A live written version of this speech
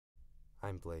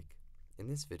I'm Blake. In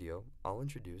this video, I'll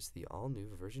introduce the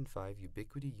all-new version 5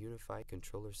 Ubiquiti UniFi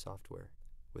Controller software.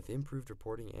 With improved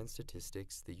reporting and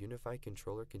statistics, the UniFi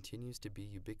Controller continues to be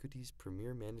Ubiquiti's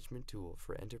premier management tool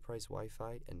for enterprise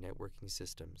Wi-Fi and networking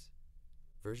systems.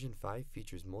 Version 5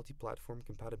 features multi-platform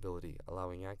compatibility,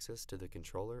 allowing access to the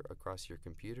controller across your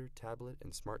computer, tablet,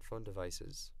 and smartphone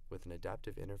devices, with an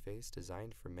adaptive interface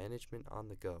designed for management on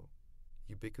the go.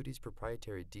 Ubiquiti's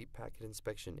proprietary Deep Packet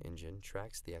Inspection engine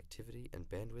tracks the activity and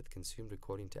bandwidth consumed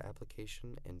according to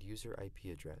application and user IP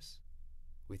address.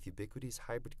 With Ubiquiti's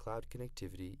hybrid cloud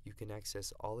connectivity, you can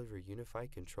access all of your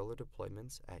UniFi controller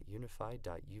deployments at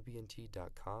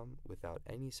unifi.ubnt.com without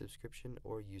any subscription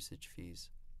or usage fees.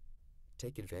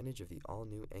 Take advantage of the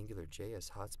all-new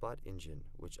ANGULARJS hotspot engine,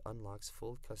 which unlocks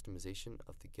full customization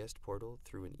of the guest portal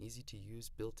through an easy-to-use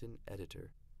built-in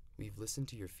editor. We've listened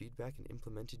to your feedback and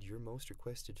implemented your most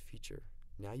requested feature.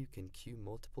 Now you can queue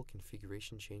multiple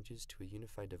configuration changes to a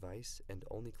UniFi device and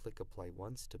only click Apply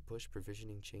once to push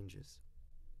provisioning changes.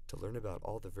 To learn about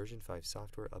all the version 5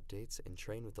 software updates and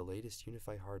train with the latest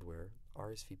UniFi hardware,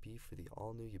 RSVP for the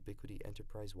all-new Ubiquiti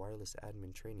Enterprise Wireless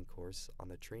Admin Training course on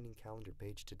the training calendar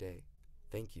page today.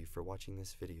 Thank you for watching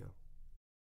this video.